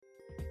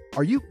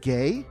Are you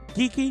gay?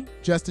 Geeky?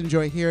 Just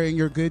enjoy hearing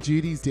your good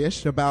Judy's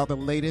dish about the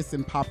latest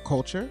in pop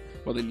culture?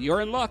 Well, then you're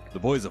in luck. The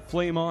boys of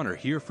Flame On are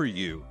here for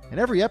you. In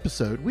every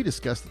episode, we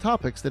discuss the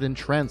topics that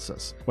entrance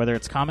us. Whether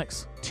it's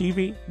comics,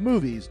 TV,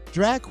 Movies,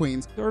 drag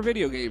queens, or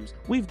video games,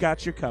 we've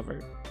got you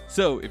covered.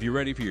 So, if you're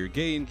ready for your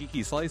gay and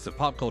geeky slice of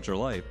pop culture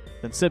life,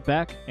 then sit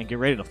back and get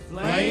ready to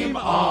Flame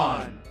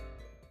on!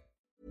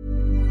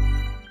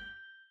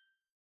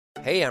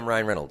 Hey, I'm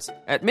Ryan Reynolds.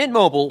 At Mint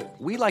Mobile,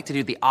 we like to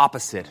do the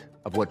opposite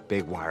of what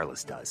Big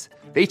Wireless does.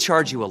 They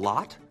charge you a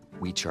lot,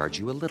 we charge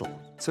you a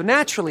little. So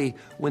naturally,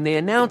 when they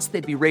announced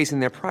they'd be raising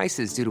their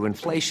prices due to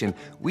inflation,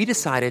 we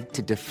decided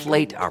to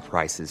deflate our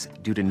prices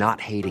due to not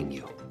hating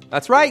you.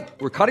 That's right.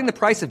 We're cutting the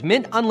price of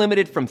Mint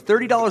Unlimited from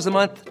 $30 a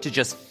month to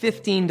just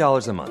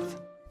 $15 a month.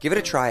 Give it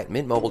a try at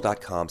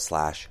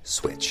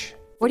mintmobile.com/switch.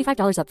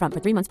 $45 up front for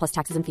 3 months plus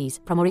taxes and fees.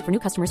 Promo rate for new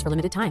customers for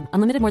limited time.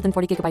 Unlimited more than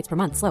 40 gigabytes per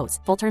month. Slows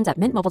full terms at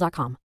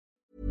mintmobile.com.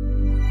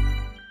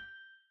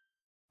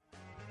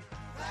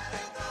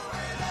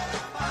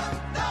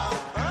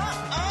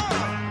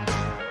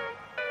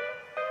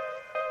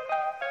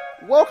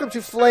 Welcome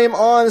to Flame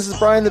On. This is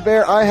Brian the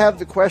Bear. I have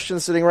the question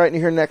sitting right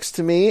here next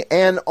to me.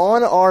 And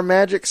on our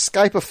magic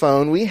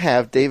Skype-a-phone, we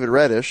have David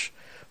Reddish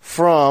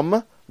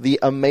from the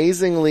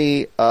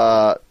amazingly,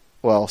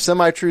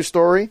 semi-true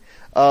story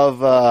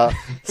of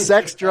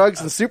sex, drugs,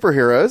 and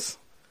superheroes.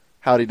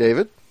 Howdy,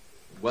 David.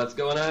 What's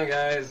going on,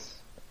 guys?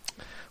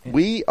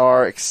 We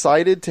are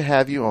excited to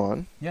have you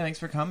on. Yeah, thanks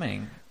for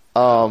coming. It's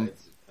my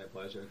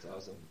pleasure. It's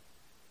awesome.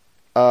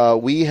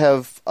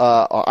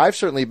 I've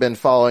certainly been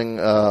following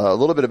a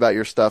little bit about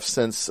your stuff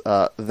since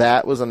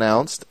that was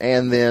announced,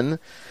 and then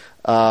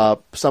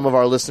some of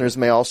our listeners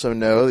may also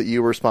know that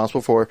you were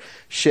responsible for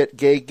Shit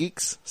Gay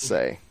Geeks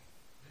Say.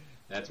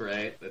 That's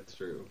right. That's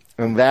true.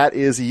 And that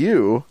is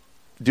you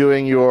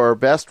doing your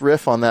best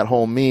riff on that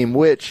whole meme,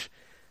 which,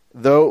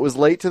 though it was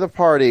late to the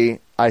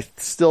party, I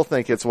still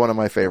think it's one of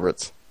my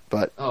favorites.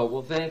 But oh,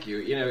 well, thank you.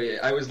 You know,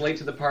 I was late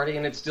to the party,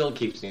 and it still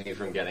keeps me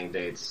from getting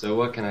dates. So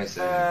what can I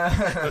say?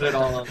 Put it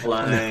all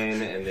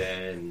online, and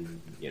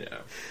then, you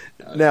know.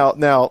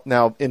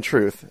 Now, in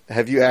truth,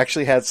 have you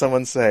actually had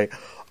someone say,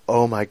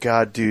 "Oh my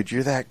God, dude,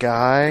 you're that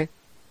guy"?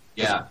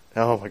 Yeah.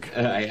 Oh my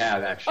God. I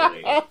have,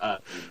 actually.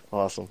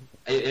 Awesome.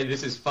 And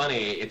this is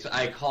funny.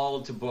 I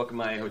called to book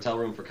my hotel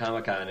room for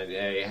Comic-Con, and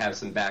I have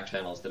some back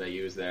channels that I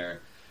use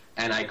there.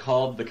 And I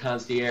called the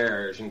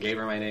concierge and gave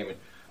her my name. And,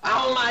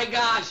 oh my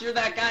gosh, you're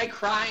that guy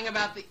crying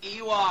about the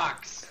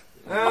Ewoks.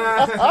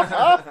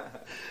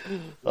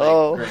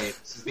 Great.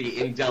 This is the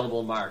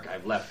indelible mark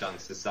I've left on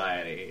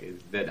society,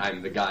 that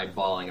I'm the guy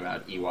bawling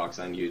about Ewoks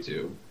on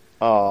YouTube.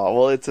 Oh,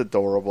 well, it's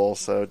adorable,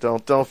 so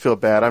don't feel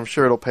bad. I'm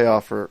sure it'll pay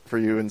off for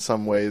you in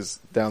some ways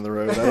down the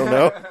road. I don't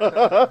know.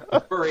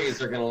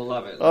 Furries are going to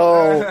love it.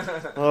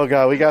 Oh,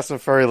 God, we got some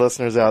furry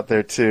listeners out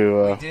there,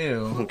 too. We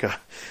do. Oh, God.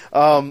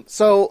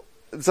 So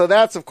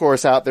that's, of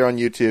course, out there on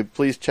YouTube.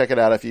 Please check it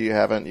out if you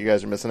haven't. You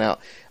guys are missing out.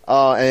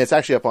 And it's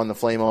actually up on the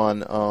Flame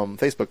On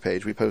Facebook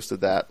page. We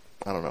posted that,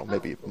 I don't know,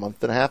 maybe a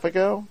month and a half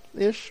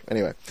ago-ish.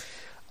 Anyway.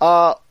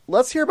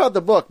 Let's hear about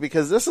the book,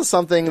 because this is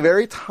something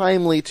very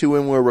timely to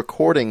when we're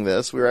recording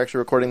this. We were actually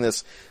recording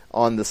this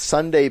on the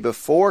Sunday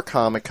before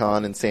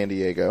Comic-Con in San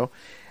Diego.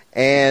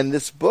 And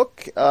this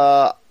book,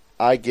 I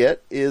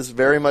get, is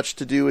very much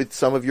to do with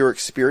some of your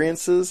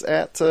experiences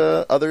at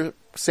other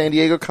San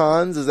Diego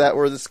cons. Is that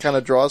where this kind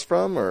of draws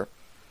from, or?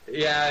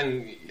 Yeah,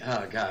 and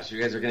oh gosh, you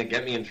guys are going to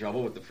get me in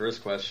trouble with the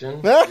first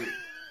question.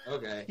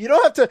 Okay. You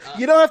don't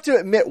have to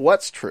admit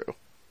what's true.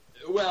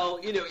 Well,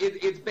 you know,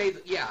 it's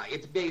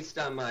based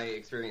on my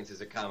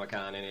experiences at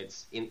Comic-Con, and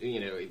it's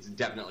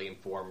definitely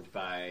informed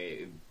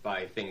by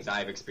things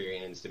I've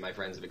experienced and my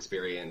friends have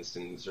experienced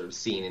and sort of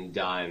seen and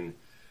done.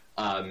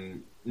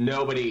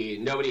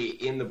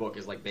 Nobody in the book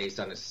is like based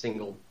on a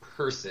single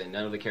person.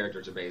 None of the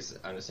characters are based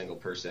on a single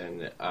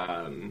person.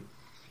 And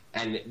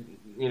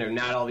you know,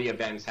 not all the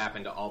events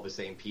happen to all the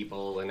same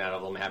people, and not all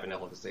of them happen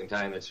all at the same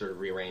time. That's sort of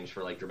rearranged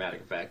for like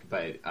dramatic effect.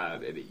 But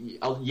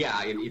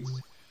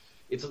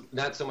it's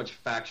not so much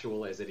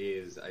factual as it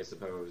is, I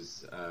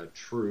suppose,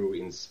 true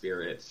in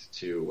spirit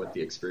to what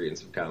the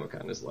experience of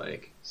Comic-Con is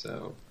like.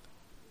 So,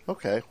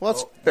 okay, well,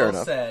 that's fair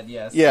enough. Said,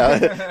 yes.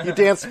 Yeah,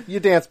 you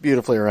dance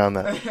beautifully around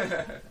that.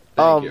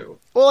 Thank you.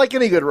 Well, like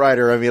any good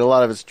writer, I mean, a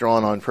lot of it's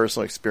drawn on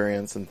personal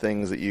experience and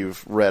things that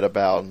you've read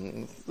about,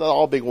 and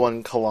all big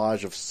one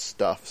collage of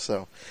stuff.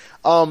 So,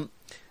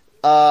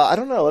 I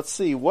don't know. Let's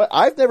see.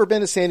 I've never been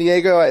to San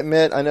Diego, I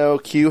admit. I know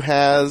Q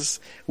has.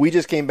 We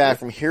just came back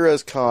from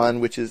Heroes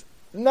Con, which is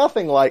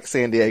nothing like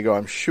San Diego,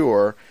 I'm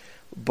sure,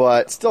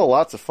 but still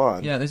lots of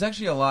fun. Yeah, there's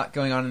actually a lot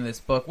going on in this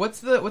book.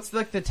 What's the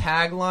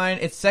tagline?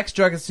 It's Sex,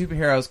 Drugs, and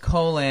Superheroes,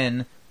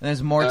 and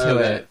there's more to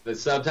it. The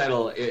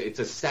subtitle, it's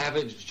a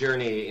savage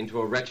journey into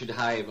a wretched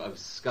hive of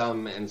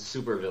scum and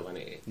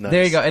supervillainy. Nice.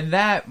 There you go. And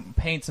that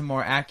paints a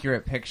more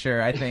accurate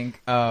picture, I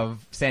think,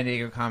 of San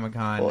Diego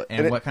Comic-Con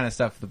and what kind of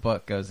stuff the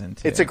book goes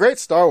into. It's a great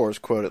Star Wars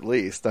quote, at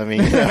least. I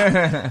mean,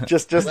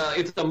 just... Well,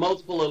 it's a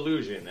multiple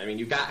illusion. I mean,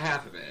 you got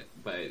half of it,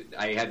 but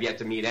I have yet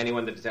to meet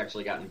anyone that has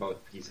actually gotten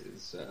both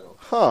pieces. So,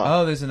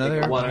 Oh, there's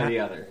another one or the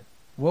other.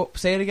 Whoa,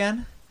 say it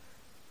again.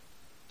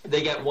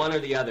 They get one or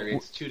the other.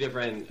 It's two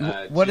different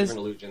different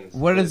illusions.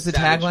 What is the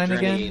tagline journey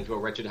again? Into a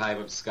wretched hive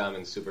of scum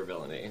and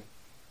supervillainy.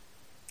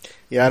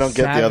 Yeah, I don't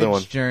get the other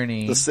one.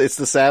 Journey. It's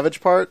the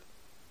savage part?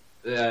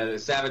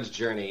 Savage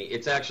Journey.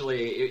 It's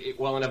actually,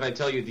 well, and if I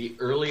tell you the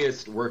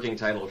earliest working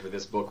title for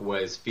this book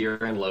was Fear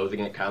and Loathing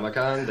at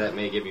Comic-Con, that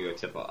may give you a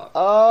tip-off.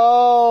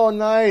 Oh,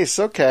 nice.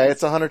 Okay,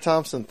 it's a Hunter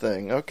Thompson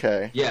thing.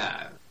 Okay.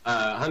 Yeah.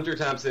 Hunter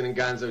Thompson and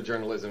Gonzo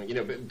journalism,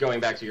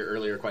 going back to your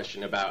earlier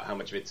question about how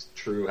much of it's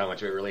true, how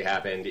much of it really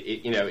happened,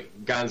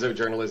 Gonzo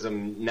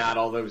journalism, not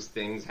all those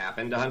things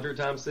happened to Hunter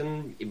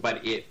Thompson,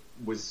 but it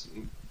was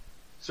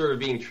sort of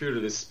being true to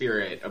the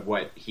spirit of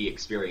what he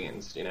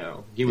experienced,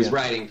 He was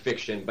writing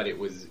fiction, but it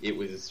was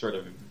sort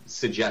of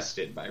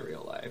suggested by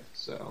real life,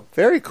 so.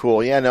 Very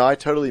cool. Yeah, no, I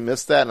totally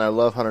missed that, and I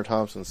love Hunter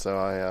Thompson,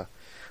 so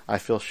I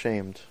feel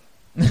shamed.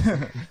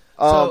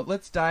 So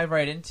let's dive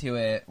right into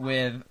it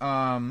with,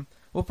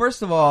 well,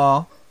 first of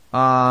all,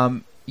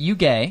 you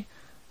gay.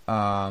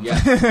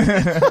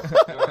 Yeah.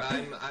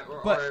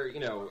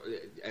 or,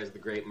 as the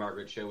great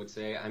Margaret Cho would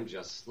say, I'm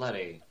just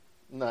slutty.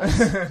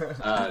 Nice.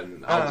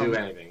 I'll do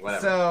anything,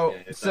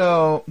 whatever.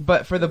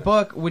 But for the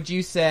book, would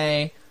you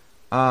say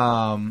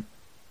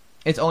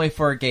it's only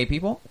for gay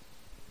people?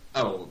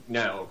 Oh,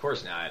 no, of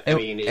course not.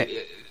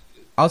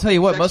 I'll tell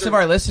you what, most of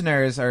our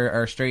listeners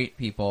are straight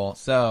people,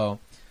 so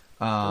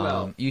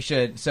you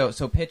should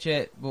so pitch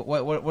it.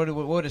 What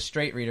would a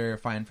straight reader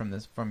find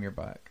from your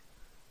book?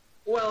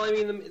 Well,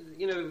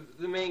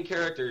 the main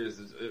characters,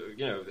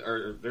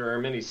 there are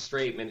many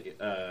straight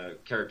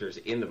characters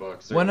in the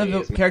book. One of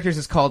the characters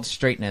is called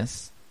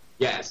Straightness.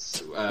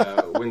 Yes,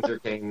 Winter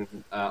King,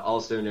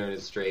 also known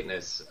as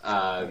Straightness,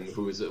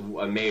 who's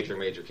a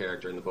major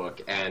character in the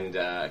book,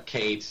 and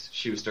Kate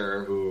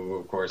Schuster, who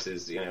of course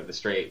is the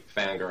straight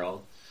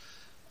fangirl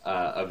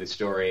of the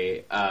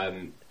story.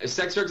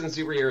 Sex, Drugs, and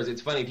Superheroes.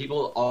 It's funny,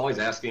 people always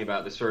ask me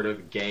about the sort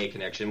of gay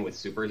connection with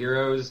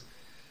superheroes.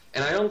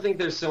 And I don't think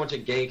there's so much a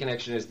gay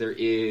connection as there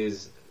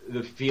is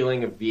the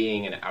feeling of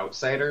being an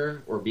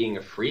outsider or being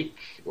a freak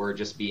or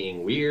just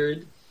being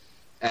weird.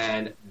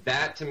 And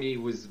that, to me,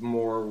 was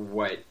more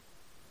what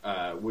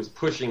was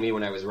pushing me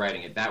when I was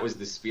writing it. That was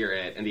the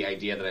spirit and the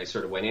idea that I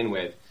sort of went in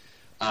with.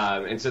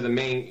 And so the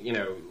main,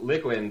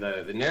 Liquin,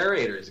 the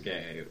narrator, is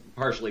gay,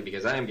 partially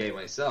because I am gay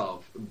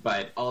myself,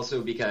 but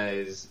also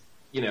because...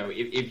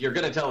 if you're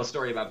going to tell a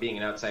story about being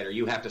an outsider,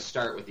 you have to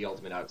start with the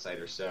ultimate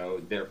outsider.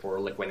 So, therefore,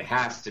 Liquin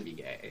has to be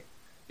gay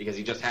because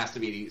he just has to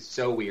be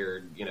so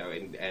weird,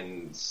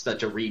 and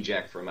such a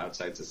reject from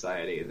outside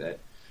society that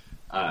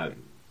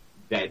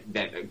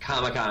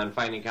Comic-Con,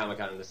 finding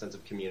Comic-Con in the sense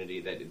of community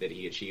that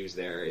he achieves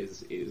there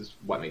is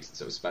what makes it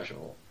so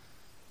special.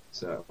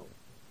 So.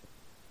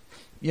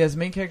 Yeah, his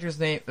main character's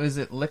name is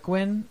it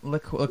Liquin?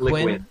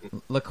 Liquin.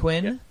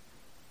 Liquin.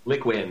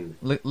 Liquin.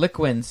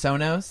 Liquin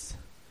Sonos.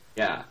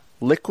 Yeah.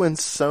 Liquin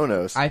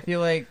Sonos. I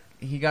feel like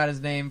he got his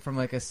name from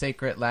like a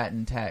sacred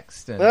Latin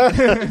text. No,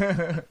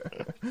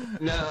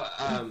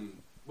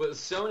 well,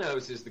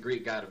 Sonos is the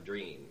Greek god of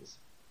dreams.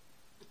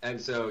 And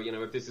so,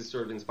 if this is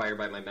sort of inspired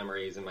by my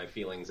memories and my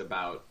feelings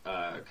about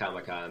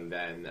Comic-Con,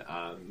 then,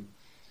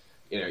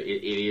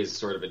 it is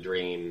sort of a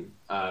dream.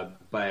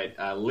 But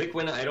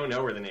Liquin, I don't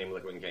know where the name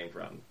Liquin came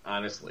from,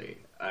 honestly.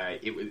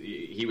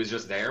 He was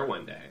just there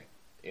one day.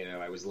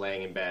 I was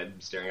laying in bed,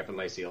 staring up at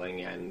my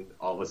ceiling, and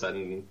all of a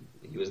sudden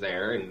he was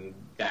there, and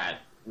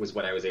that was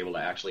when I was able to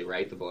actually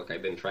write the book.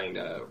 I've been trying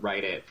to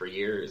write it for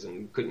years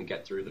and couldn't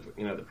get through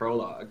the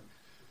prologue.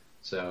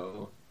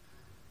 So,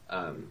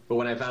 but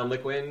when I found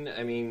Liquin,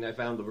 I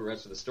found the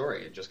rest of the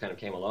story. It just kind of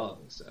came along.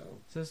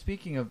 So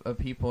speaking of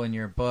people in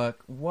your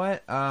book,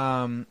 what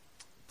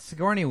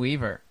Sigourney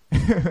Weaver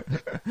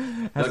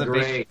has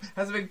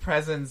a big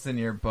presence in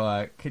your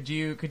book. Could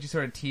you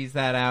sort of tease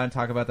that out and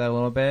talk about that a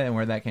little bit and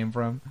where that came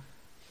from?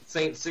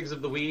 Saint Sigs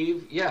of the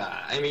Weave?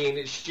 Yeah,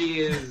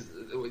 she is...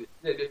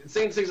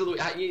 Saint Sigs of the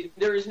Weave...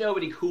 There is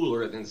nobody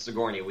cooler than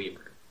Sigourney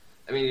Weaver.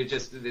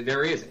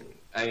 There isn't.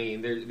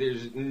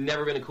 There's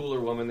never been a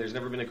cooler woman. There's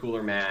never been a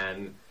cooler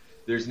man.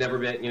 There's never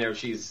been...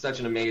 she's such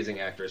an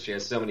amazing actress. She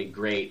has so many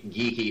great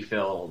geeky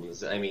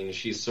films.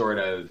 She's sort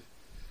of...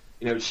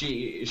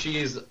 she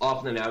is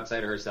often an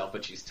outsider herself,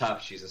 but she's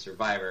tough. She's a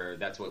survivor.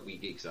 That's what we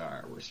geeks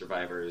are. We're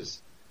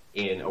survivors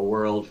in a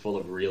world full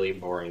of really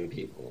boring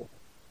people.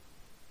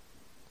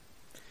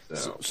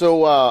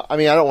 So I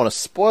don't want to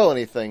spoil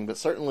anything, but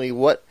certainly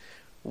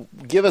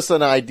give us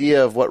an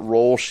idea of what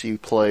role she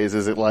plays.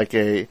 Is it like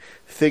a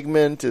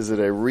figment? Is it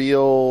a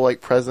real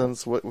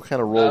presence? What kind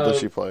of role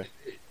does she play?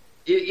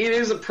 It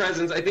is a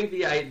presence. I think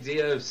the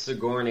idea of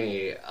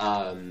Sigourney,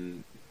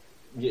 and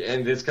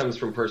this comes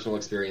from personal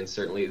experience,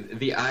 certainly,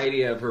 the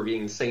idea of her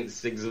being Saint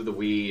Sigs of the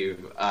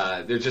Weave,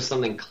 there's just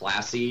something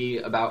classy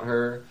about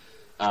her.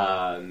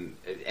 And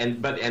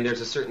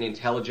there's a certain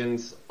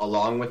intelligence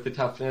along with the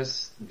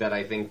toughness that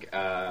I think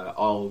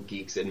all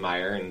geeks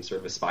admire and sort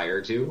of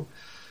aspire to.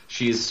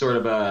 She's sort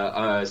of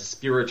a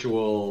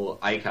spiritual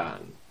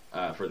icon,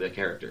 for the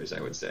characters,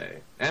 I would say,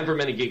 and for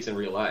many geeks in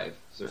real life,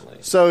 certainly.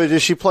 So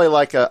does she play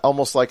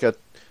almost like a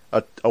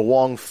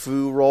Wong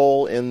Fu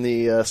role in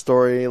the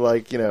story?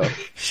 Like, you know,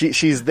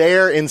 she's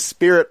there in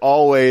spirit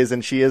always,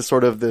 and she is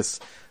sort of this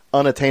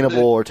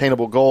unattainable or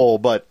attainable goal,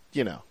 but,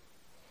 you know.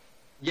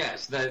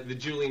 Yes, the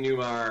Julie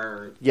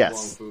Newmar.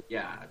 Yes. Wong Fu.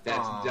 Yeah,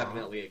 that's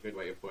definitely a good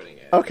way of putting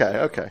it.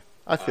 Okay.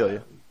 I feel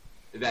you.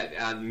 That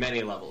on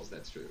many levels,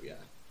 that's true. Yeah.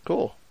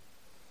 Cool.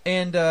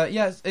 And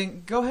yes,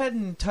 and go ahead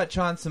and touch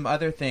on some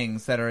other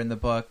things that are in the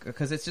book,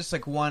 because it's just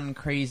like one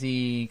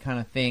crazy kind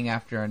of thing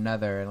after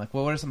another. And like,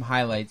 what are some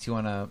highlights you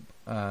want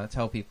to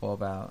tell people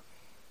about?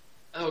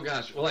 Oh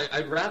gosh, well,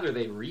 I'd rather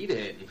they read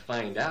it and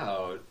find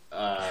out.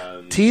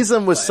 Tease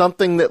them with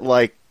something that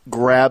like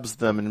grabs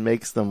them and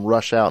makes them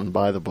rush out and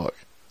buy the book.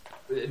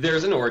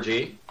 There's an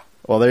orgy.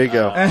 Well, there you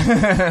go.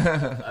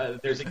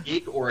 There's a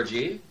geek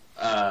orgy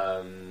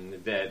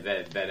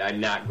that I'm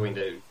not going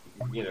to,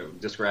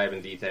 describe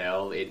in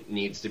detail. It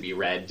needs to be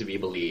read to be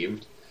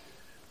believed.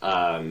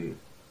 That's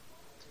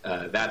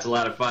a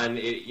lot of fun.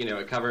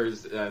 It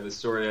covers the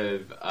sort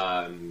of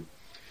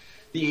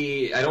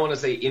I don't want to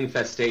say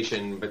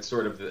infestation, but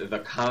sort of the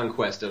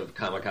conquest of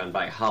Comic-Con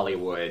by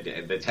Hollywood,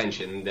 and the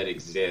tension that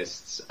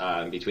exists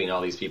between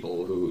all these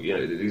people who,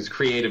 these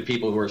creative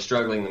people who are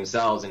struggling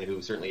themselves and who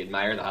certainly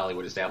admire the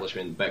Hollywood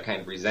establishment, but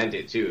kind of resent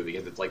it too,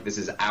 because it's like, this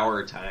is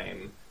our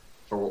time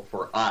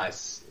for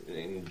us,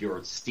 and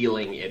you're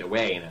stealing it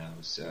away now.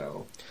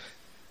 So,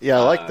 yeah,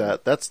 I like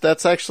that.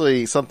 That's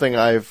actually something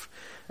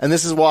and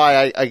this is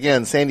why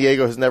San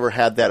Diego has never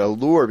had that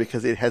allure,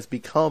 because it has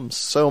become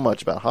so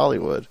much about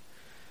Hollywood.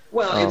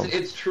 Well,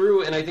 it's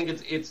true, and I think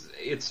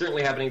it's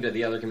certainly happening to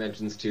the other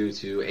conventions too,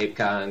 to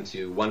ApeCon,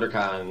 to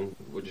WonderCon,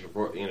 which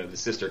the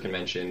sister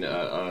convention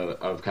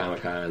of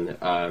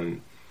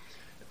Comic-Con.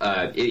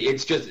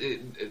 It's just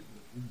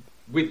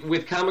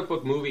with comic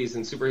book movies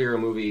and superhero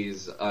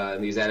movies,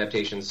 and these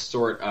adaptations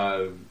sort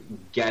of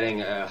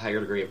getting a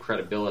higher degree of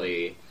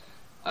credibility,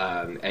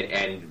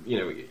 and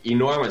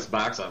enormous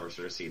box office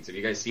receipts. Have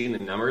you guys seen the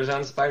numbers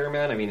on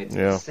Spider-Man? I mean, it's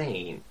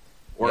insane.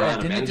 Or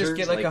didn't Avengers, it just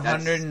get like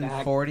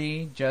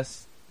 140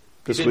 just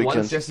this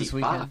weekend? Just this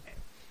weekend,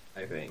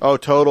 I think. Oh,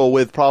 total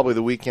with probably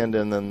the weekend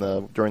and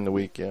then during the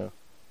week, yeah.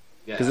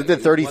 Because it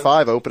did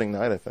 35 opening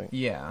night, I think.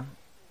 Yeah.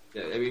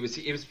 Yeah, I mean,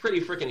 it was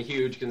pretty freaking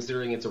huge,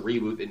 considering it's a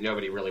reboot that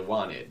nobody really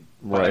wanted.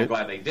 But Right. I'm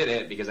glad they did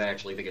it, because I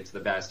actually think it's the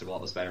best of all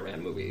the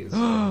Spider-Man movies.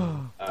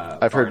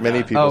 I've heard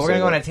many people. Oh, we're say gonna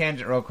go on that. a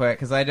tangent real quick,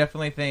 because I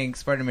definitely think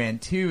Spider-Man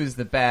 2 is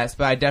the best,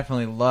 but I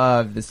definitely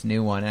love this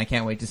new one, and I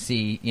can't wait to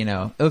see.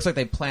 It looks like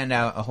they planned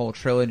out a whole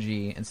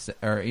trilogy,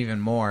 or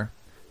even more,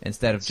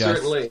 instead of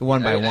just Certainly.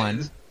 one by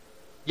one.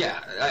 Yeah,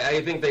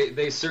 I think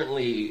they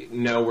certainly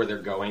know where they're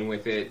going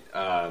with it.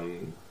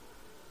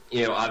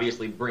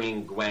 Obviously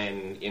bringing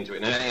Gwen into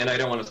it, and I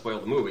don't want to spoil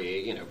the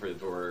movie,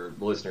 for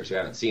listeners who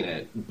haven't seen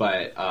it,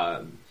 but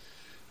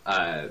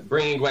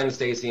bringing Gwen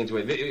Stacy into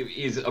it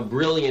is a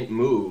brilliant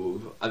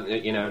move,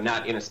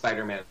 not in a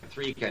Spider-Man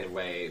 3 kind of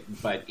way,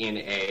 but in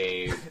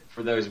a,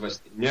 for those of us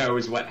that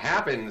knows what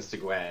happens to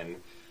Gwen,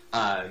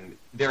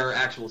 there are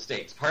actual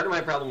stakes. Part of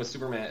my problem with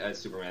Spider-Man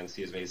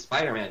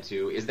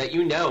 2 is that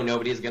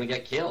nobody is going to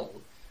get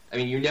killed. I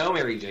mean,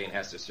 Mary Jane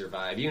has to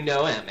survive.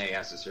 Aunt May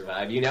has to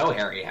survive.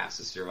 Harry has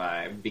to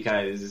survive,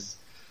 because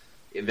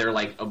they're,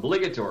 like,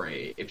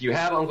 obligatory. If you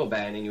have Uncle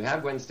Ben and you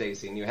have Gwen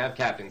Stacy and you have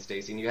Captain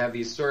Stacy and you have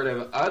these sort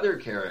of other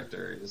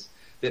characters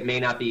that may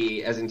not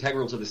be as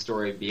integral to the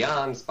story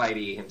beyond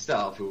Spidey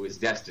himself, who is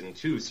destined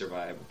to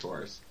survive, of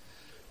course,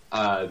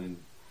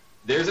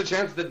 there's a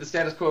chance that the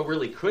status quo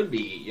really could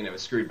be,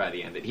 screwed by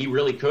the end, that he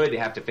really could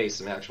have to face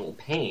some actual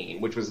pain,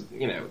 which was,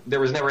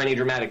 there was never any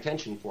dramatic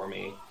tension for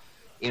me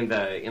in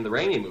the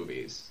Raimi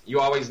movies. You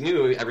always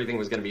knew everything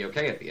was going to be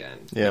okay at the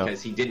end,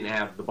 because he didn't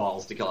have the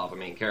balls to kill off a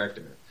main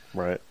character.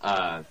 Right.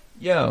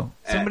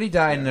 Somebody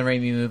died in the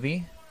Raimi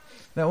movie.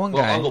 That one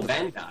guy. Uncle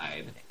Ben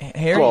died.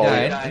 Harry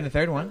died in the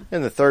third one.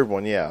 In the third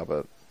one, yeah,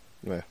 but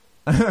yeah.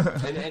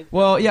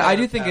 I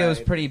do think it was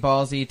pretty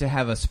ballsy to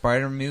have a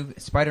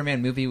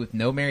Spider-Man movie with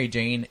no Mary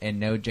Jane and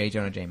no J.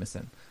 Jonah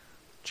Jameson.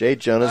 J.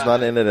 Jonah's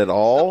not in it at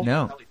all.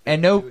 No,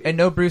 and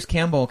no Bruce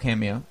Campbell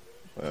cameo.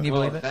 Can you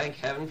believe it? Thank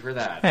heaven for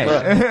that. Hey.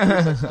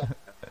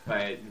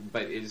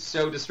 but it's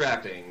so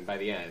distracting by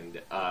the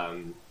end.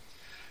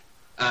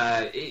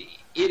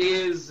 It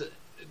is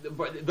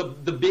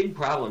the big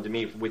problem to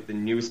me with the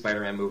new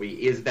Spider-Man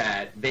movie is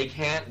that they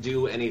can't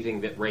do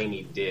anything that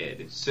Raimi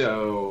did.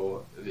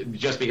 So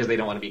just because they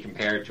don't want to be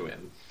compared to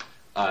him,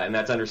 and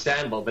that's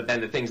understandable. But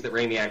then the things that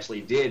Raimi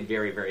actually did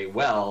very, very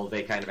well,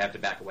 they kind of have to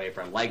back away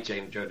from, like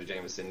Jonah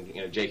Jameson.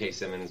 J.K.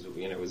 Simmons,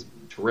 was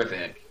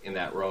terrific in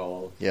that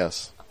role.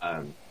 Yes.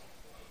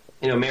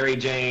 Mary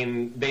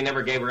Jane, they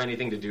never gave her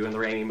anything to do in the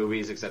Raimi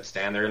movies except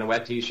stand there in a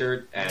wet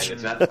T-shirt, and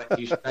it's not the wet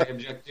T-shirt I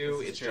object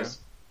to. It's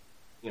just,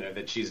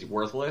 that she's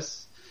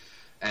worthless.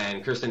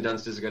 And Kirsten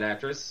Dunst is a good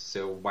actress,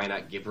 so why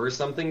not give her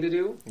something to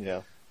do?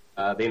 Yeah.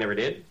 They never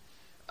did.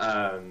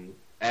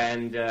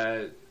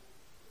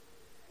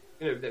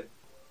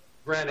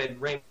 granted,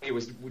 Raimi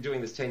was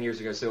doing this 10 years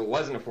ago, so it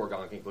wasn't a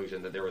foregone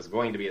conclusion that there was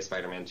going to be a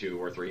Spider-Man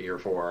 2 or 3 or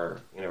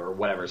 4, or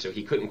whatever. So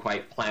he couldn't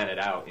quite plan it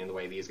out in the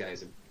way these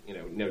guys have,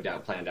 no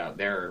doubt planned out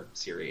their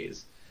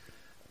series.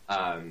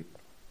 Gwen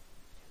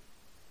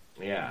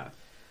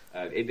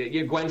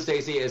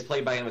Stacy, as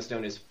played by Emma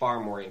Stone, is far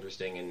more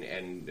interesting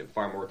and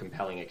far more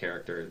compelling a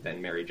character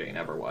than Mary Jane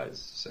ever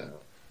was. So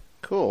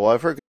cool. Well,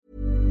 I've heard.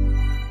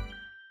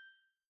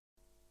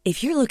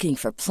 If you're looking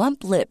for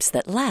plump lips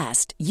that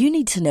last, you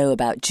need to know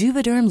about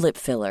Juvederm lip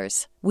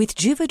fillers. With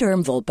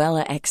Juvederm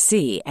Volbella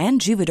XC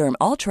and Juvederm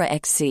Ultra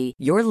XC,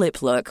 your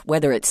lip look,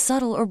 whether it's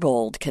subtle or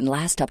bold, can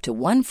last up to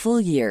 1 full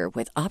year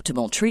with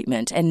optimal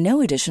treatment and no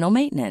additional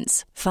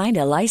maintenance. Find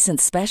a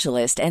licensed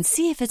specialist and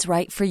see if it's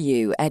right for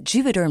you at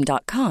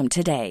Juvederm.com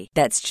today.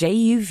 That's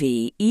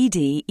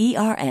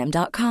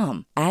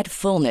JUVEDERM.com. Add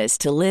fullness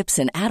to lips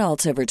in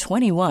adults over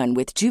 21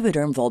 with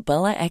Juvederm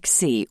Volbella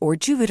XC or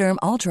Juvederm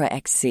Ultra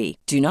XC.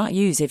 Do not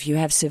use if you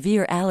have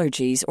severe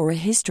allergies or a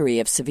history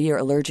of severe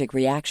allergic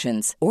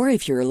reactions, or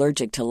if you're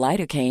allergic to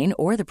lidocaine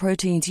or the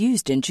proteins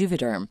used in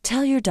Juvederm.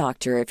 Tell your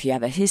doctor if you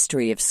have a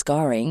history of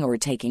scarring or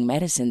taking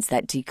medicines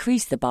that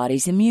decrease the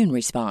body's immune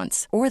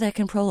response or that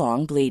can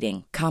prolong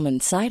bleeding. Common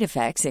side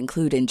effects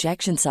include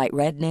injection site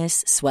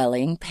redness,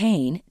 swelling,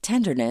 pain,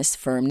 tenderness,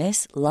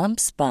 firmness,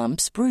 lumps,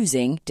 bumps,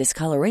 bruising,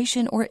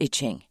 discoloration, or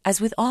itching. As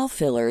with all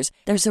fillers,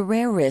 there's a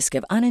rare risk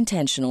of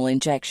unintentional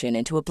injection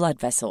into a blood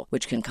vessel,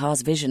 which can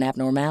cause vision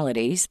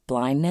abnormalities,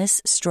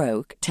 blindness,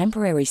 stroke,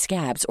 temporary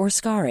scabs, or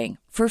scarring.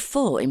 For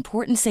full,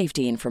 important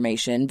safety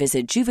information,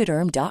 visit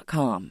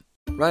Juvederm.com.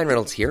 Ryan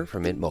Reynolds here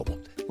from Mint Mobile.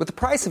 With the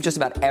price of just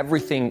about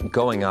everything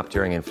going up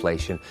during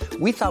inflation,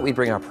 we thought we'd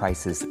bring our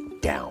prices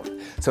down.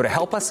 So to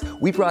help us,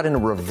 we brought in a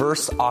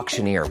reverse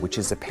auctioneer, which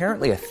is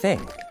apparently a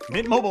thing.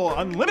 Mint Mobile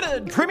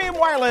Unlimited Premium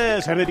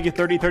Wireless. How to get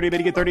 30, 30, bit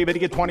to get 30, bit to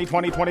get 20,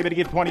 20, 20, bit to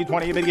get 20,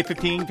 20, bit to get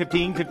 15,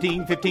 15,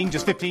 15, 15,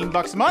 just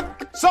 $15 a month?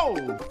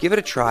 Sold! Give it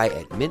a try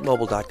at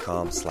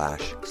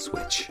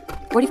mintmobile.com/switch.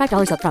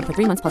 $45 up front for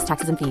 3 months plus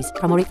taxes and fees.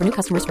 Promo rate for new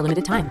customers for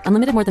limited time.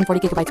 Unlimited more than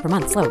 40 gigabytes per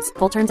month. Slows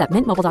full terms at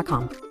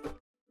mintmobile.com.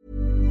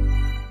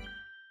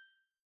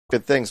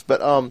 Good things. But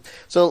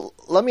so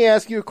let me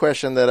ask you a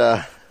question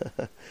that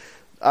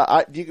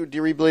do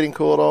you read Bleeding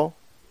Cool at all?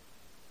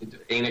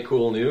 Ain't It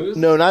Cool News?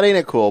 No, not Ain't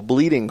It Cool.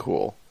 Bleeding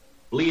Cool.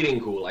 Bleeding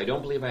Cool. I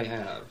don't believe I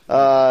have.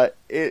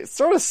 It's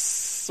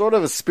sort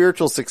of a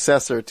spiritual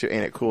successor to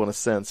Ain't It Cool in a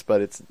sense,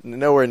 but it's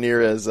nowhere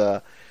near as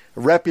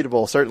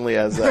reputable, certainly,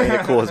 as Ain't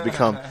It Cool has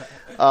become.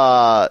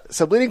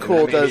 So Bleeding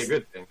Cool that may does. be a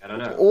good thing. I don't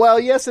know. Well,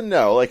 yes and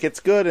no. Like,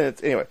 it's good, and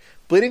it's anyway.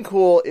 Bleeding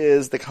Cool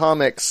is the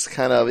comics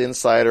kind of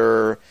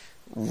insider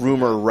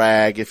rumor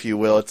rag, if you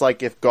will. It's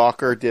like if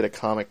Gawker did a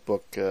comic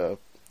book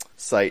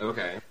site.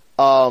 Okay.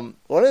 One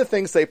of the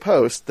things they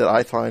post that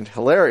I find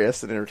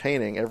hilarious and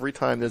entertaining every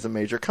time there's a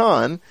major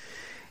con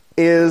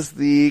is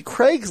the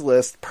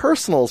Craigslist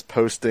personals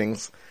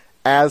postings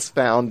as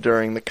found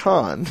during the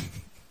con.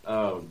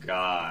 Oh,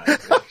 God.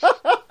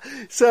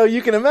 So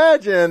you can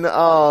imagine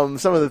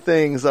some of the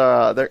things,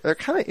 they're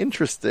kind of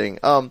interesting.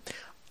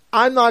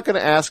 I'm not going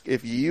to ask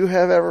if you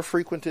have ever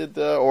frequented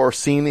or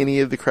seen any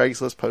of the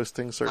Craigslist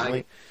postings,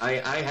 certainly.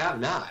 I have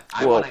not.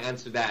 I want to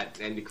answer that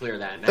and declare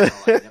that now.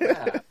 I never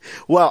have.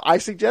 Well, I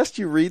suggest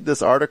you read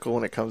this article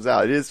when it comes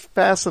out. It is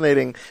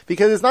fascinating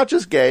because it's not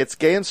just gay, it's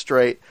gay and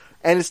straight,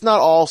 and it's not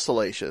all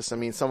salacious. I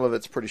mean, some of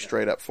it's pretty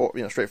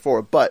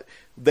straightforward, but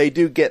they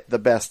do get the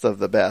best of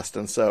the best.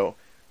 And so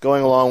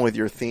going along with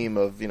your theme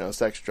of,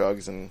 sex,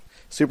 drugs, and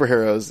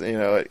superheroes,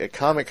 at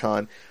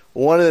Comic-Con,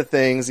 one of the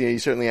things you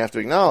certainly have to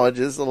acknowledge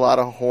is a lot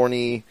of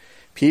horny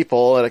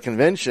people at a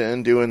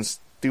convention doing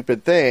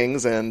stupid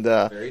things, and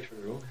very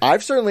true.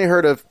 I've certainly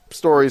heard of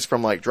stories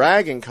from like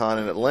Dragon Con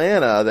in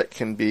Atlanta that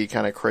can be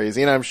kind of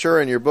crazy, and I'm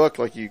sure in your book,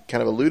 like you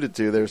kind of alluded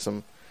to, there's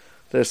some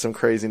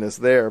craziness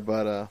there,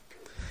 but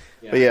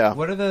yeah.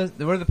 What are the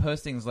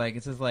postings like?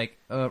 It says like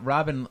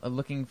Robin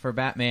looking for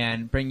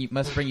Batman,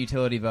 must bring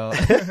utility belt.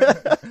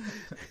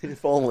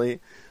 If only.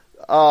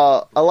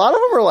 A lot of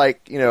them are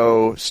like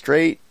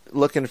straight.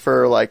 Looking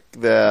for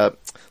they'll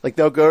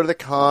go to the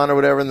con or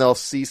whatever and they'll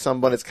see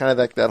someone. It's kind of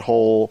like that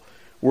whole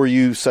were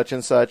you such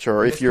and such,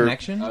 or if you're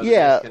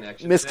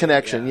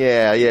misconnection.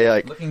 Yeah,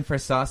 like looking for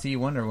saucy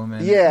Wonder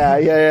Woman.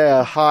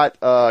 Yeah,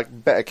 hot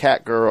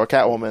cat girl,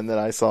 Catwoman that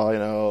I saw.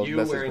 You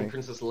wearing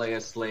Princess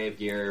Leia slave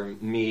gear,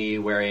 me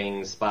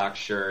wearing Spock's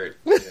shirt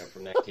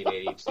from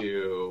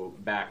 1982,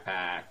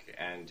 backpack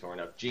and torn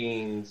up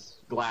jeans,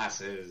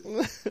 glasses.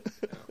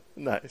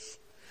 Nice.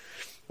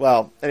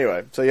 Well,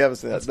 anyway, so you haven't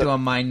seen that. Let's do a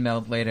mind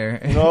meld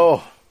later.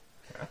 No.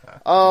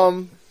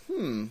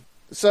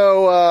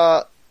 So,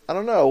 I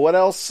don't know. What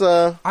else?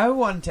 I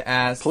wanted to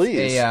ask,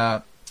 please.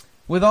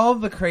 With all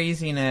the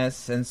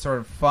craziness and sort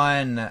of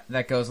fun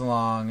that goes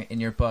along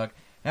in your book,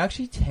 it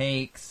actually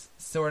takes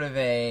sort of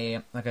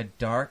a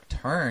dark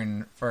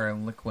turn for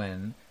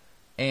Liquin,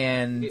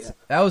 and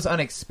that was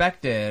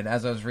unexpected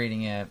as I was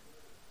reading it.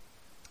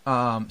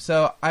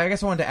 So I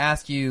guess I wanted to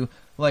ask you,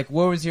 what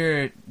was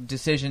your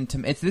decision to?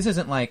 This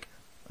isn't like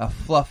a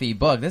fluffy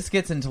book. This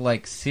gets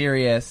into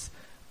serious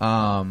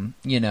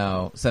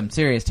some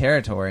serious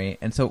territory.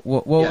 And so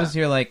what was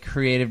your like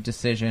creative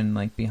decision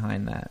like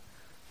behind that?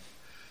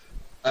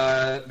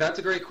 That's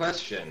a great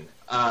question.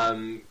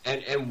 And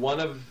one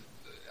of,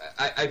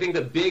 I think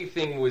the big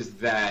thing was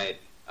that,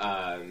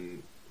 I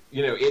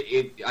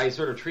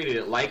sort of treated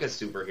it like a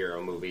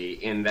superhero movie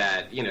in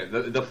that,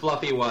 the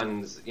fluffy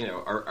ones,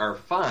 are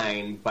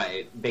fine,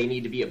 but they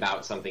need to be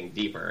about something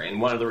deeper. And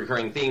one of the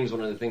recurring themes,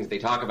 one of the things they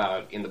talk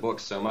about in the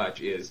books so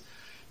much is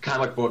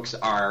comic books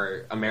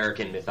are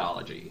American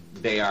mythology.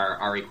 They are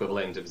our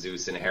equivalent of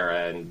Zeus and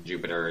Hera and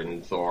Jupiter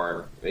and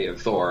Thor,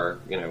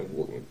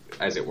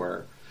 as it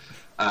were.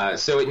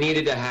 So it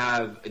needed to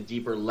have a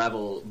deeper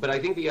level. But I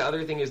think the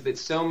other thing is that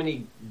so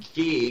many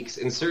geeks,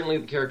 and certainly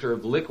the character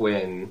of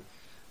Liquin,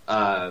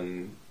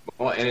 and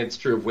it's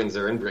true of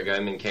Windsor and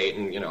Brigham and Kate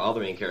and all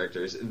the main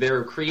characters,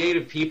 they're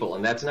creative people,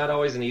 and that's not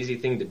always an easy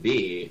thing to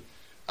be,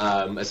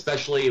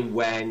 especially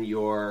when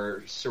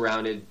you're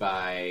surrounded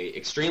by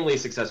extremely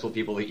successful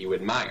people that you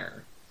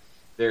admire.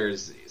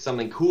 There's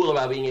something cool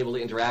about being able to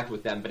interact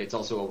with them, but it's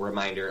also a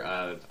reminder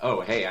of,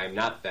 oh, hey, I'm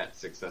not that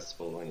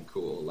successful and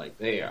cool like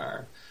they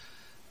are.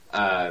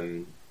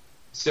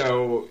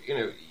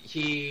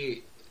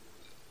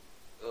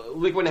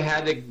 Liquin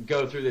had to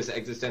go through this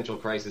existential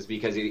crisis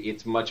because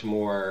it's much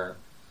more.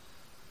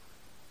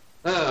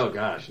 Oh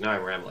gosh, now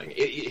I'm rambling.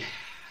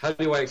 How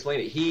do I explain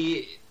it?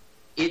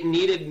 It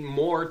needed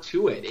more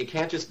to it. It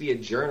can't just be a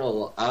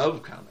journal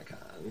of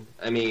Comic-Con.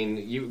 I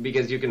mean,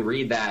 because you can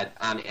read that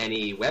on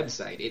any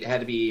website. It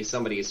had to be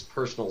somebody's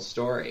personal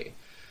story,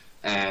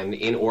 and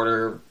in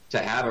order to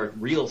have a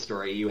real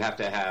story, you have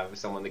to have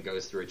someone that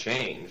goes through a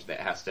change, that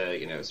has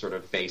to, sort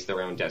of face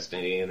their own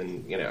destiny and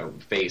then,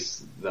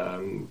 face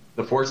the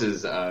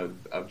forces of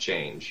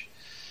change.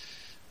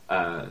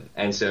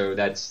 And so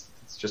that's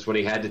just what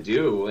he had to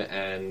do.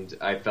 And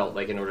I felt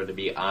like in order to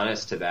be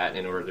honest to that, and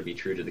in order to be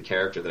true to the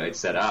character that I'd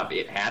set up,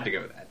 it had to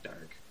go that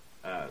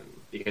dark.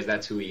 Because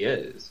that's who he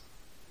is.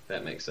 If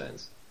that makes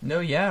sense. No,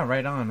 yeah,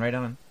 right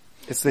on.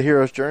 It's the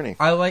hero's journey.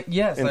 I like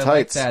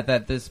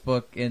that this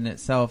book in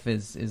itself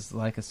is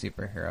like a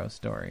superhero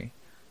story.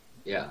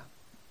 Yeah.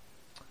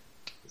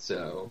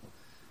 So,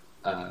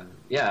 I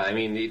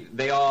mean,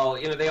 they all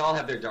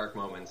have their dark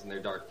moments and their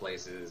dark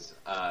places,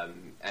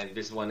 and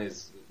this one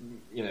is,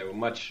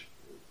 much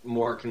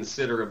more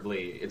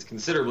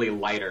considerably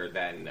lighter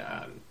than.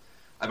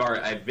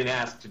 I've been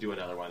asked to do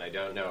another one. I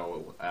don't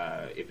know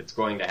if it's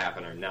going to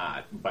happen or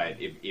not, but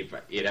if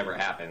it ever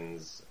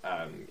happens,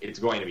 it's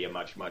going to be a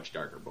much, much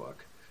darker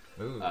book.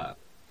 Ooh.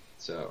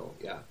 So,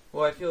 yeah.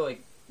 Well, I feel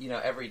like,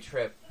 every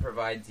trip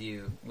provides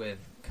you with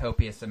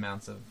copious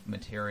amounts of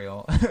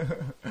material.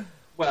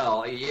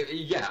 Well,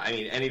 yeah, I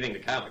mean, anything to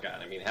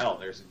Comic-Con. I mean, hell,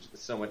 there's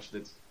so much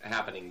that's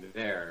happening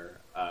there.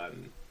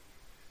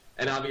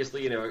 And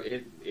obviously,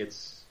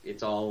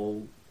 it's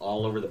all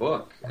over the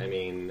book. I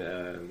mean,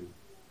 the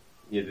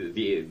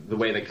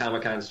way that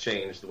Comic-Con's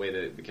changed, the way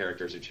that the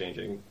characters are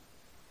changing,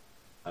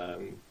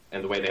 and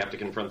the way they have to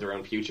confront their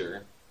own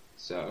future.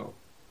 So,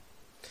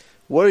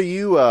 what are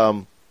you?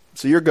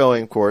 So you're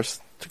going, of course,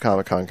 to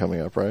Comic-Con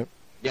coming up, right?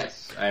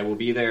 Yes, I will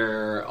be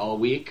there all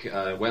week,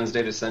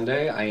 Wednesday to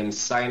Sunday. I am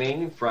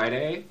signing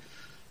Friday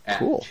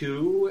at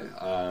 2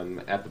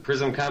 at the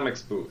Prism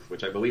Comics booth,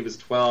 which I believe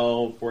is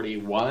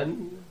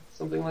 1241,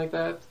 something like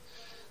that.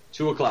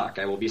 2 o'clock.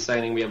 I will be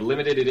signing. We have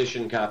limited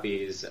edition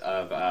copies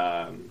of.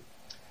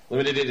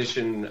 Limited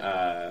edition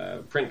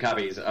print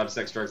copies of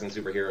Sex, Drugs, and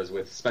Superheroes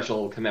with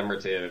special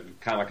commemorative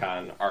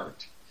Comic-Con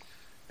art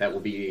that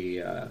will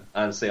be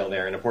on sale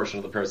there, and a portion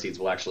of the proceeds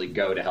will actually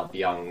go to help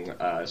young,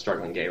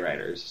 struggling gay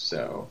writers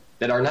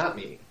that are not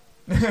me.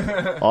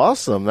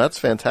 Awesome. That's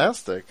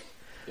fantastic.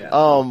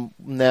 Yeah.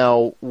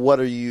 Now, what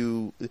are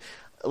you...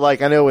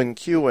 Like, I know when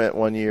Q went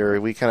one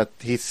year,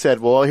 he said,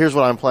 well, here's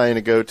what I'm planning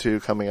to go to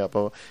coming up.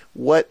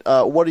 What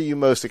are you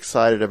most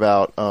excited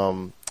about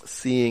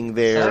seeing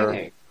there?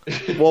 Signing.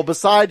 Well,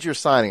 besides your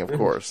signing, of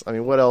course. I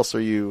mean, what else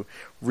are you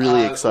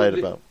really excited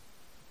about?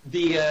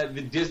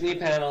 The Disney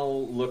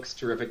panel looks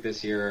terrific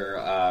this year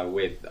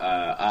with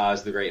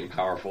Oz the Great and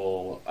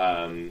Powerful.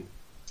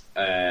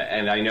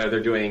 And I know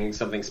they're doing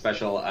something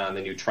special on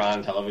the new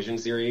Tron television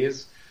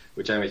series,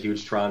 which I'm a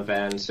huge Tron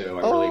fan, so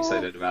I'm really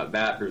excited about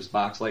that. Bruce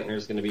Boxleitner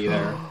is going to be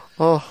there.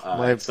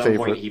 My at some favorite.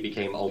 point, he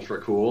became ultra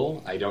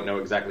cool. I don't know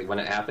exactly when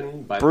it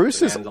happened, but Bruce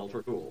the is man's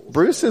ultra cool.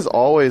 Bruce has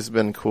always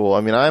been cool.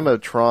 I mean, I'm a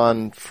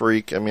Tron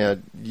freak. I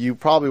mean, you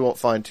probably won't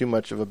find too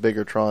much of a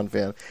bigger Tron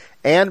fan.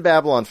 And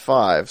Babylon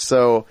 5.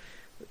 So,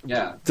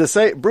 yeah. To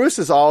say, Bruce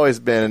has always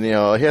been, he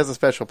has a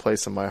special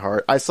place in my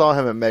heart. I saw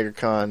him at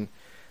MegaCon.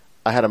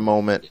 I had a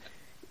moment.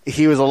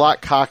 He was a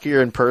lot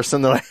cockier in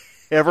person than I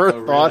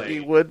ever thought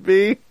he would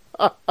be.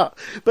 But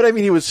I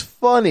mean, he was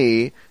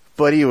funny,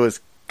 but he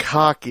was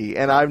cocky,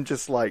 and I'm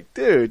just like,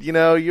 dude,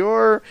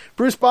 you're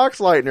Bruce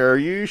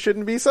Boxleitner. You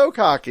shouldn't be so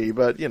cocky,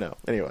 but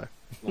anyway.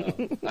 Well,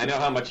 I know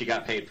how much he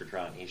got paid for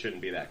Tron. He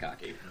shouldn't be that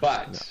cocky,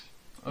 but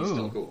he's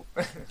still cool.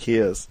 He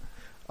is.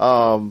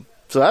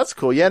 So that's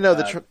cool. Yeah, no.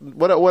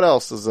 What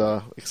else is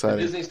The exciting?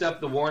 Disney stuff,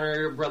 the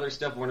Warner Brothers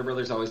stuff. Warner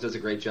Brothers always does a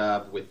great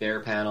job with their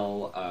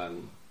panel,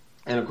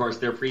 and of course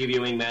they're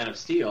previewing Man of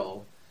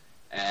Steel,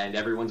 and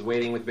everyone's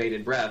waiting with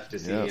bated breath to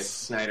see if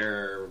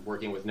Snyder,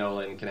 working with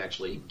Nolan, can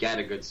actually get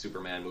a good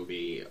Superman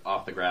movie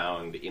off the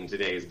ground in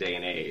today's day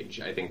and age.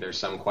 I think there's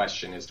some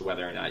question as to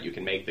whether or not you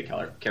can make the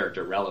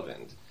character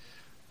relevant.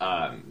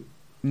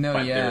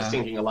 But they're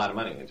sinking a lot of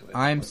money into it.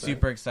 I'm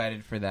super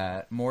excited for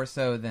that. More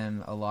so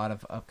than a lot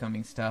of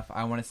upcoming stuff.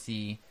 I want to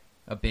see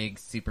a big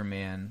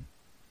Superman,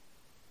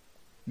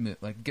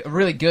 like a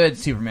really good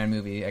Superman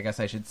movie, I guess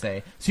I should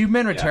say.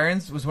 Superman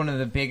Returns was one of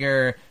the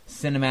bigger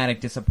cinematic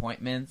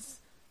disappointments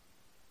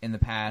in the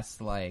past,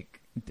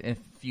 like, a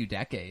few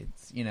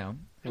decades, you know?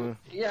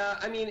 Yeah,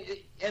 I mean,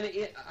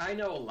 I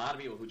know a lot of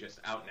people who just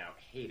out and out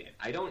hate it.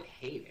 I don't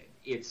hate it.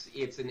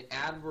 It's an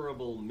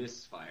admirable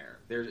misfire.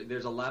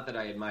 There's a lot that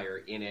I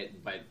admire in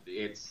it, but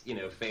it's, you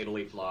know,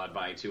 fatally flawed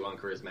by two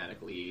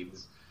uncharismatic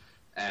leads,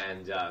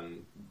 and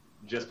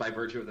just by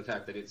virtue of the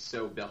fact that it's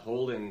so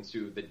beholden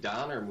to the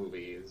Donner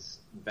movies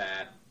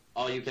that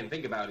all you can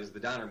think about is the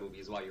Donner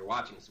movies while you're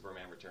watching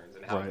Superman Returns,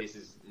 and how this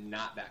is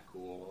not that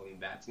cool,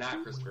 and that's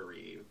not Christopher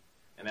Reeve,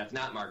 and that's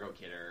not Margot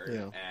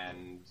Kidder,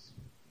 and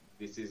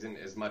this isn't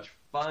as much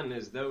fun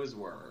as those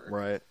were.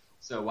 Right.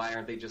 So why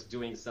aren't they just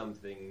doing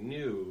something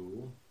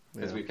new?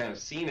 Because we've kind of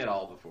seen it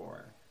all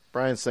before.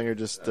 Bryan Singer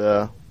just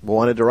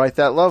wanted to write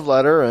that love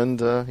letter, and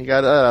he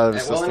got that out of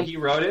his system. Well, and he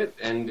wrote it,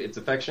 and it's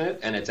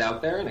affectionate, and it's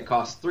out there, and it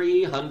costs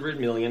 $300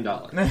 million.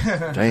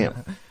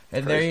 Damn.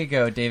 And there you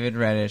go, David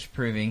Reddish,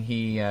 proving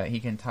he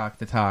can talk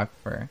the talk,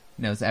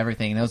 knows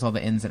everything, knows all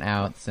the ins and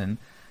outs, and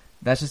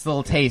that's just a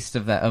little taste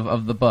of that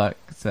of the book.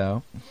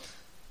 So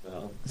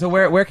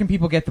where can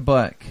people get the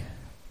book?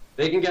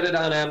 They can get it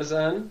on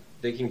Amazon.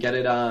 They can get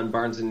it on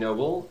Barnes &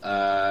 Noble.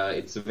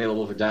 It's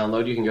available for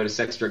download. You can go to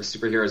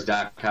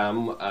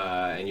sexdrugssuperheroes.com,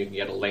 and you can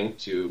get a link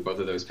to both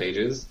of those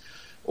pages.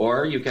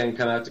 Or you can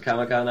come out to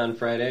Comic-Con on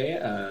Friday,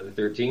 the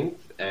 13th,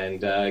 and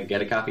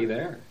get a copy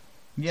there.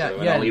 Yeah,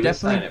 So,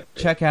 definitely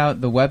check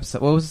out the website.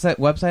 What was that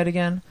website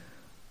again?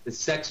 It's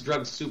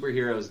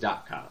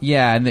sexdrugssuperheroes.com.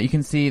 Yeah, and you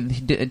can see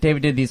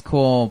David did these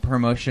cool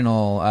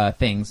promotional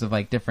things of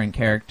like different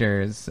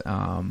characters.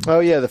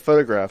 The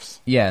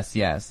photographs. Yes,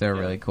 they're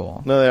really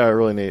cool. No, they are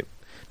really neat.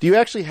 Do you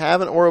actually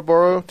have an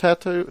Ouroboros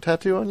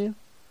tattoo on you,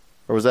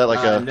 or was that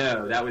like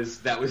No, that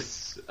was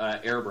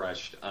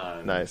airbrushed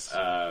on. Nice.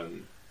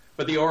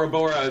 But the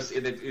Ouroboros,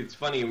 it's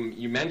funny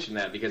you mentioned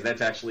that because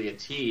that's actually a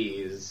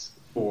tease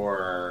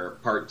for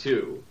part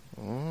 2.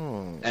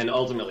 And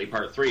ultimately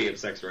part 3 of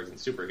Sex, Drugs, and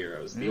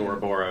Superheroes, the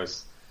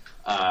Ouroboros,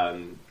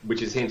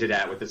 which is hinted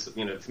at with this,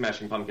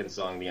 Smashing Pumpkins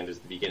song, "The End is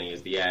the Beginning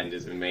is the End,"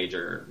 is a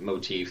major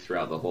motif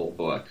throughout the whole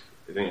book.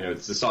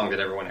 It's the song that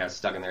everyone has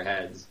stuck in their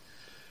heads.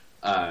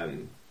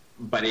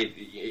 But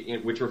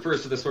which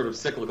refers to the sort of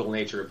cyclical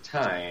nature of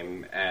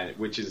time, and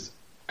which is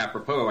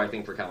apropos, I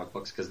think, for comic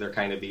books, because they're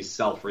kind of these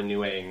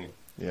self-renewing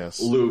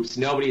loops.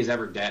 Nobody's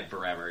ever dead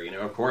forever.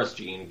 Of course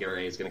Jean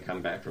Grey is going to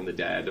come back from the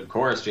dead. Of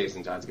course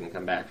Jason Todd's going to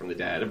come back from the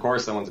dead. Of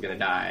course someone's going to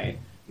die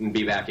and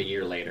be back a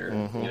year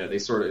later. They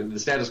sort of, the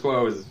status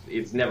quo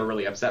is never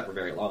really upset for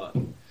very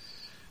long.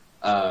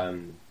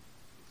 And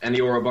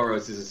the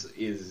Ouroboros is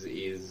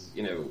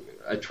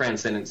a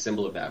transcendent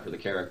symbol of that for the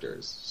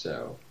characters.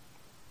 So.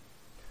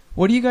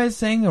 What are you guys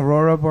saying?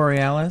 Aurora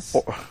Borealis?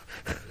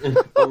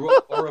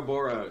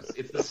 Ouroboros.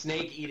 It's the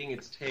snake eating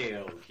its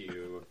tail,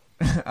 Q.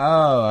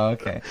 Oh,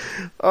 okay.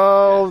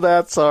 Oh,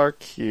 that's our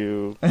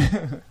cue.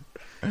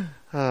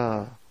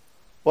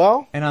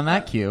 Well, and on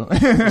that cue.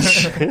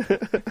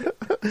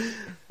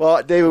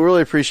 Well, David, we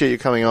really appreciate you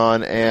coming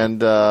on,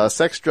 and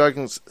Sex, Drugs,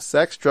 and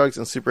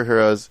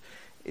Superheroes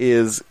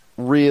is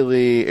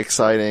really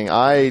exciting.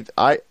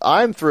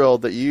 I'm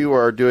thrilled that you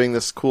are doing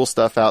this cool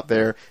stuff out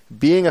there,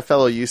 being a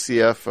fellow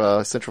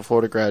UCF Central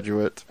Florida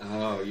graduate.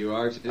 Oh, you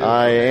are too.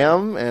 I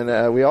am,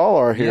 and we all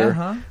are here.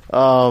 Yeah,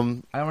 I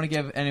don't want to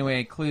give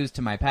any clues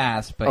to my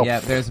past, but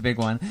there's a big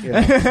one.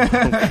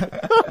 Yeah.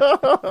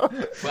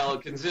 Well,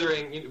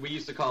 considering we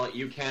used to call it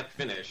 "You Can't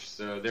Finish,"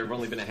 so there have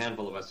only been a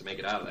handful of us to make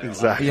it out of there.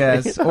 Exactly.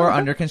 Yes, or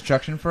under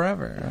construction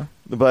forever.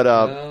 But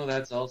no,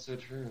 that's also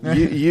true.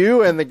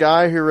 You and the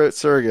guy who wrote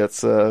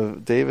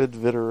Surrogates, David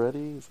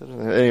Viteretti.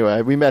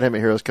 Anyway, we met him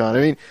at Heroes Con. I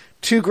mean,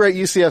 2 great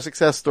UCF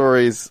success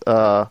stories,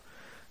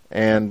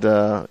 and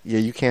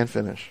you can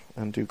finish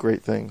and do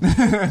great things.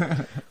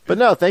 But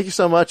no, thank you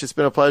so much. It's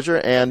been a pleasure.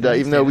 And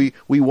even though we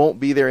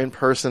won't be there in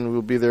person,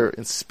 we'll be there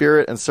in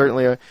spirit, and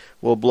certainly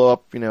we'll blow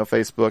up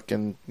Facebook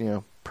and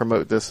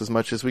promote this as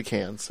much as we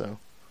can. So.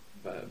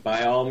 But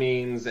by all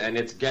means, and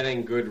it's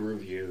getting good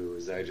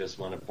reviews. I just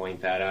want to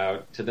point that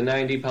out to the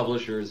 90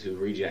 publishers who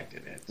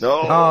rejected it.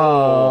 No.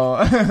 Oh.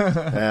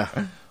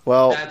 Yeah.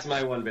 Well, that's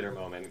my one bitter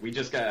moment.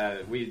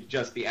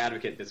 The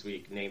Advocate this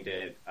week named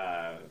it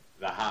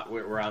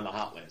we're on the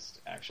hot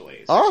list,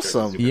 actually. So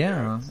awesome.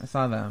 Yeah, I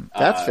saw that.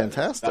 That's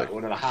fantastic.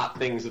 One of the hot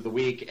things of the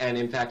week, and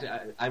in fact,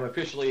 I'm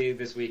officially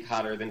this week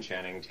hotter than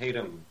Channing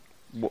Tatum.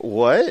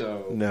 What?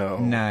 So, no.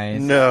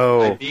 Nice.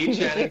 No. The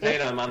Channing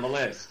Tatum on the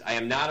list. I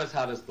am not as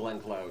hot as Glenn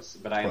Close,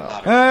 but I am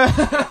hotter.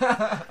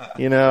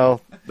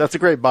 That's a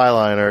great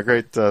byline or a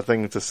great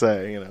thing to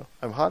say.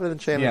 I'm hotter than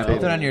Channing Tatum.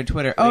 Put it on your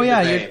Twitter. Oh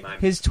yeah,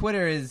 his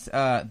Twitter is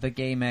The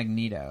Gay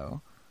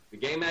Magneto. The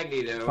Gay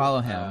Magneto.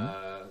 Follow him.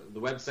 The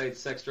website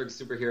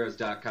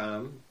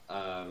sexdrugssuperheroes.com.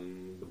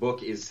 The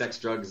book is Sex,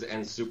 Drugs,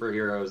 and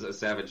Superheroes: A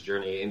Savage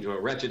Journey into a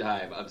Wretched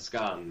Hive of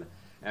Scum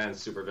and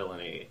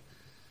Supervillainy.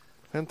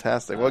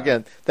 Fantastic. Well,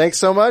 again, thanks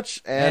so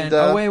much. And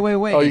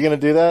wait. Oh, you're going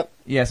to do that?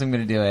 Yes, I'm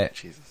going to do it.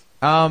 Jesus.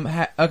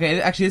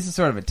 Okay, actually, this is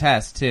sort of a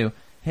test, too.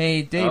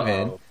 Hey,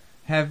 David,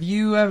 have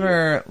you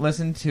ever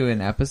listened to an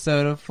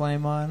episode of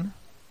Flame On?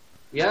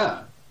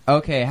 Yeah.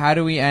 Okay, how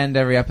do we end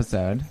every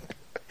episode?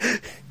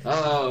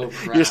 Oh,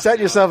 crap. You're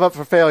setting yourself up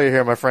for failure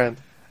here, my friend.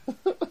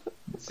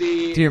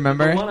 See, do you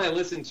remember? The one I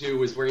listened to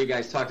was where you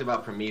guys talked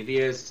about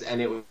Prometheus, and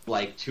it was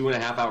like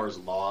 2.5 hours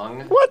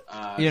long. What?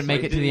 You didn't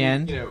make it to the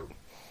end?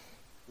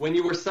 When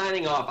you were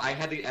signing off, I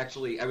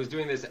was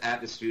doing this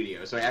at the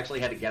studio, so I actually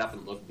had to get up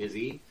and look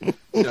busy.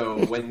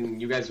 So when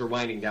you guys were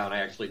winding down, I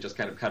actually just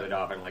kind of cut it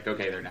off. I'm like,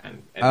 okay, they're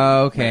done.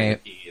 Okay.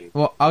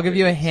 Well, I'll give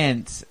you a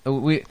hint.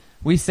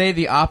 We say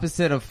the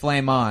opposite of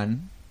Flame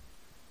On.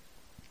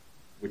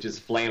 Which is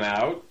Flame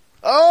Out.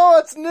 Oh,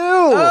 it's new.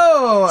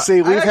 Oh,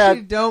 see,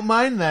 I don't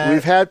mind that.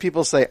 We've had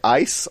people say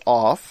ice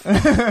off.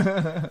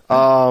 What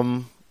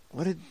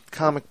did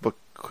comic book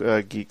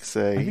geek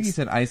say? I think he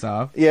said ice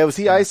off. Yeah, was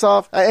he ice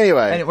off?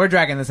 Anyway, we're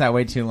dragging this out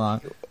way too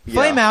long.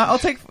 Flame out. I'll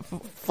take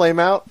Flame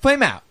Out.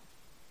 Flame Out.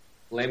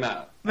 Flame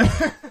Out.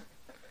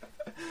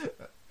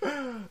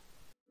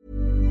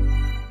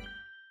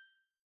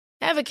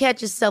 Ever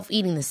catch yourself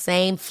eating the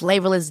same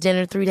flavorless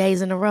dinner 3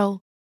 days in a row?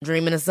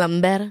 Dreaming of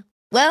something better?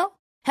 Well,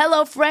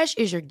 HelloFresh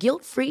is your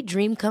guilt-free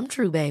dream come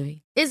true,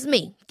 baby. It's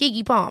me,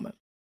 Keke Palmer.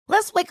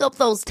 Let's wake up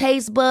those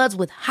taste buds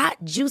with hot,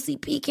 juicy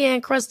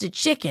pecan-crusted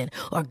chicken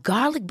or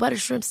garlic butter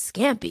shrimp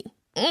scampi.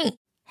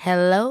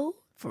 Hello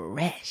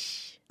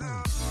Fresh.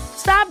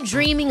 Stop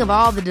dreaming of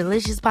all the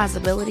delicious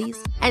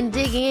possibilities and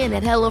dig in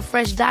at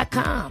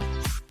HelloFresh.com.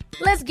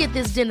 Let's get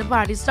this dinner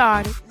party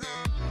started.